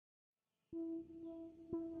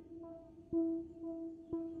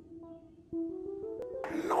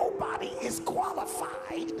Nobody is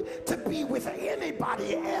qualified to be with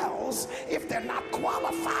anybody else if they're not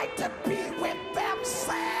qualified to be with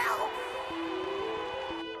themselves.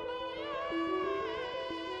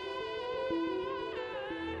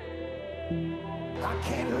 I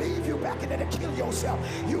can't leave you back in there to kill yourself.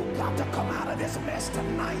 You got to come out of this mess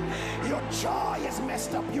tonight. Your joy is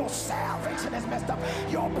messed up. Your salvation is messed up.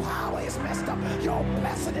 Your power is messed up. Your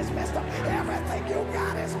blessing is messed up. Everything you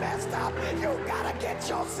got is messed up. You got to get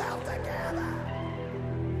yourself together.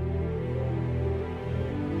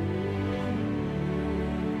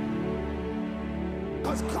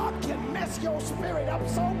 Because God can mess your spirit up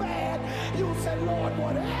so bad, you say, Lord,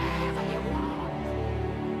 whatever you want.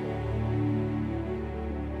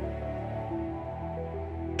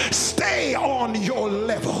 Stay on your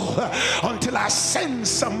level until I send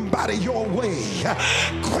somebody your way.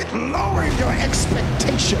 Quit lowering your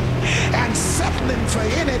expectation and settling for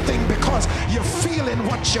anything because you're feeling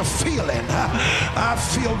what you're feeling. I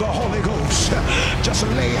feel the Holy Ghost. Just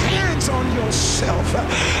lay hands on yourself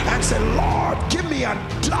and say, Lord, give me a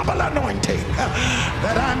double anointing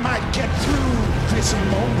that I might get through this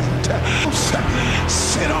moment.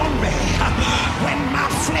 Sit on me when my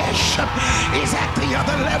flesh is at the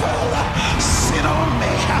other level. Sit on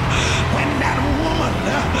me when that woman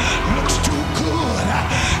looks too good.